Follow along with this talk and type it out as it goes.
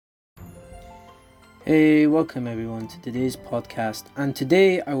Hey, welcome everyone to today's podcast, and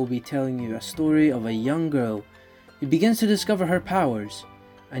today I will be telling you a story of a young girl who begins to discover her powers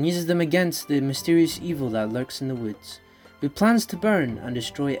and uses them against the mysterious evil that lurks in the woods, who plans to burn and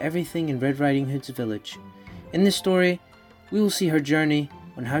destroy everything in Red Riding Hood's village. In this story, we will see her journey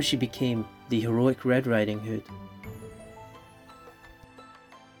on how she became the heroic Red Riding Hood.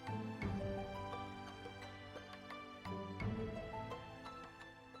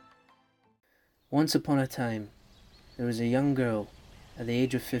 Once upon a time, there was a young girl at the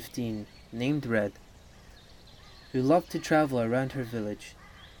age of 15 named Red, who loved to travel around her village,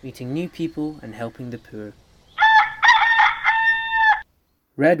 meeting new people and helping the poor.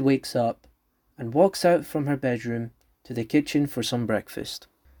 Red wakes up and walks out from her bedroom to the kitchen for some breakfast.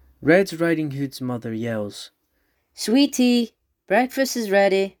 Red Riding Hood's mother yells, "Sweetie, breakfast is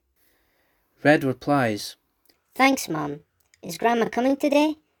ready." Red replies, "Thanks, Mum. Is Grandma coming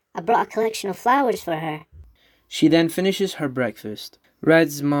today? I brought a collection of flowers for her." She then finishes her breakfast.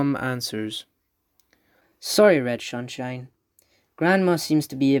 Red's mum answers, "Sorry, Red Sunshine. Grandma seems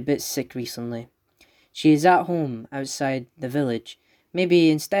to be a bit sick recently. She is at home outside the village. Maybe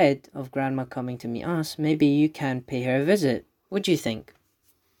instead of Grandma coming to meet us, maybe you can pay her a visit. What do you think?"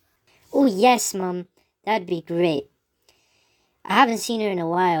 "Oh yes, Mum. That'd be great. I haven't seen her in a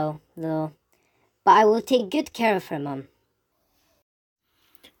while, though. But I will take good care of her, Mum."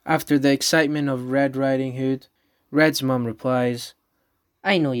 After the excitement of Red Riding Hood, Red's mum replies,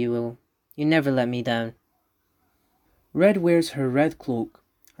 "I know you will. You never let me down." Red wears her red cloak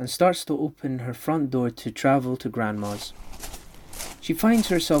and starts to open her front door to travel to Grandma's. She finds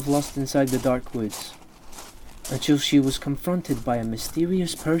herself lost inside the dark woods until she was confronted by a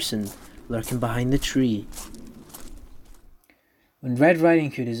mysterious person lurking behind the tree. When Red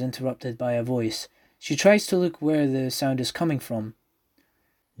Riding Hood is interrupted by a voice, she tries to look where the sound is coming from.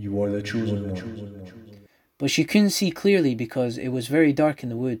 "You are the chosen one." But she couldn't see clearly because it was very dark in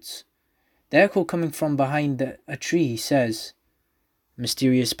the woods. The echo coming from behind a tree says,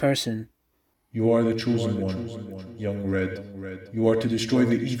 "Mysterious person." "You are the chosen one, young Red. You are to destroy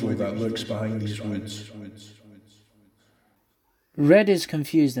the evil that lurks behind these woods." Red is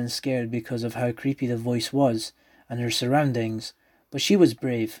confused and scared because of how creepy the voice was and her surroundings, but she was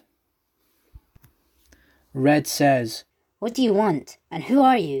brave. Red says, "What do you want? And who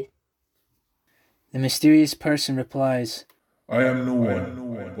are you?" The mysterious person replies, "I am no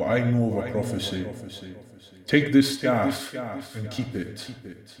one, but I know of a prophecy. Take this staff and keep it.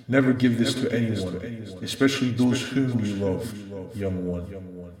 Never give this to anyone, especially those whom you love, young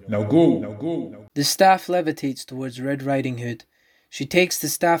one. Now go." The staff levitates towards Red Riding Hood. She takes the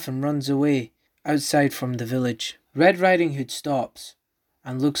staff and runs away outside from the village. Red Riding Hood stops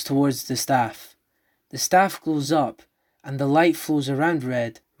and looks towards the staff. The staff glows up and the light flows around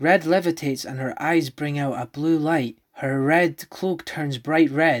Red. Red levitates and her eyes bring out a blue light. Her red cloak turns bright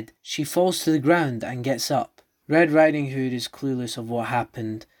red. She falls to the ground and gets up. Red Riding Hood is clueless of what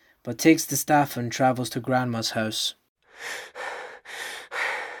happened, but takes the staff and travels to Grandma's house.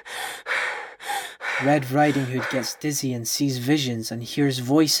 Red Riding Hood gets dizzy and sees visions and hears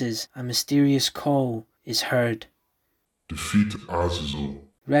voices. A mysterious call is heard. "Defeat Azazel."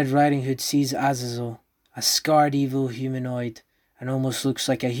 Red Riding Hood sees Azazel, a scarred evil humanoid, and almost looks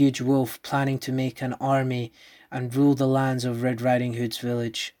like a huge wolf planning to make an army and rule the lands of Red Riding Hood's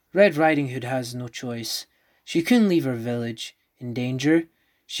village. Red Riding Hood has no choice. She couldn't leave her village in danger.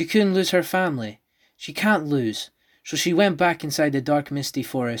 She couldn't lose her family. She can't lose. So she went back inside the dark misty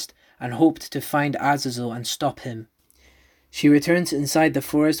forest and hoped to find Azazel and stop him. She returns inside the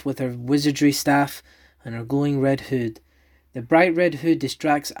forest with her wizardry staff and her glowing red hood. The bright red hood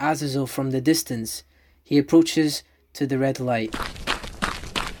distracts Azazel from the distance. He approaches to the red light.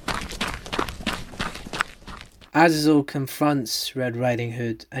 Azazel confronts Red Riding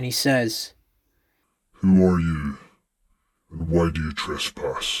Hood and he says, "Who are you? And why do you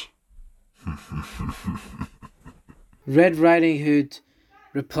trespass?" Red Riding Hood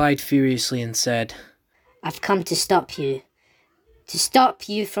replied furiously and said, "I've come to stop you. To stop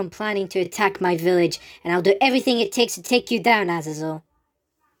you from planning to attack my village, and I'll do everything it takes to take you down, Azazel."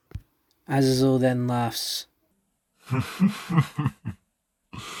 Azazel then laughs.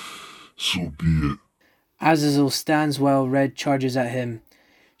 "So be it." Azazel stands while Red charges at him.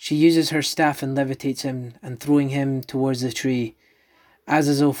 She uses her staff and levitates him and throwing him towards the tree.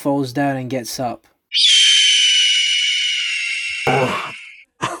 Azazel falls down and gets up.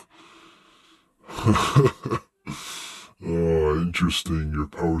 Interesting. Your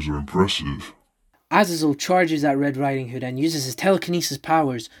powers are impressive. Azazel charges at Red Riding Hood and uses his telekinesis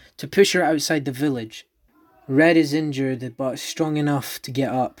powers to push her outside the village. Red is injured but strong enough to get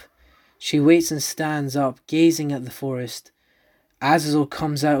up. She waits and stands up, gazing at the forest. Azazel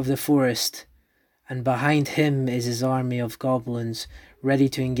comes out of the forest, and behind him is his army of goblins, ready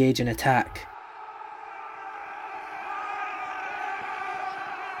to engage in attack.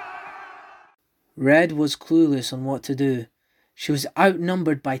 Red was clueless on what to do. She was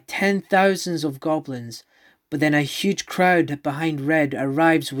outnumbered by 10,000s of goblins, but then a huge crowd behind Red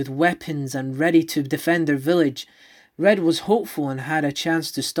arrives with weapons and ready to defend their village. Red was hopeful and had a chance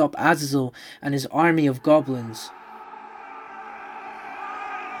to stop Azazel and his army of goblins.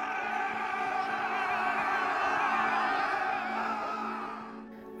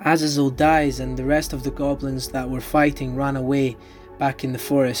 Azazel dies and the rest of the goblins that were fighting ran away back in the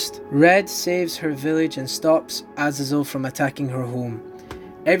forest. Red saves her village and stops Azazel from attacking her home.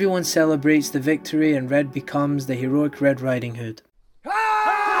 Everyone celebrates the victory and Red becomes the heroic Red Riding Hood.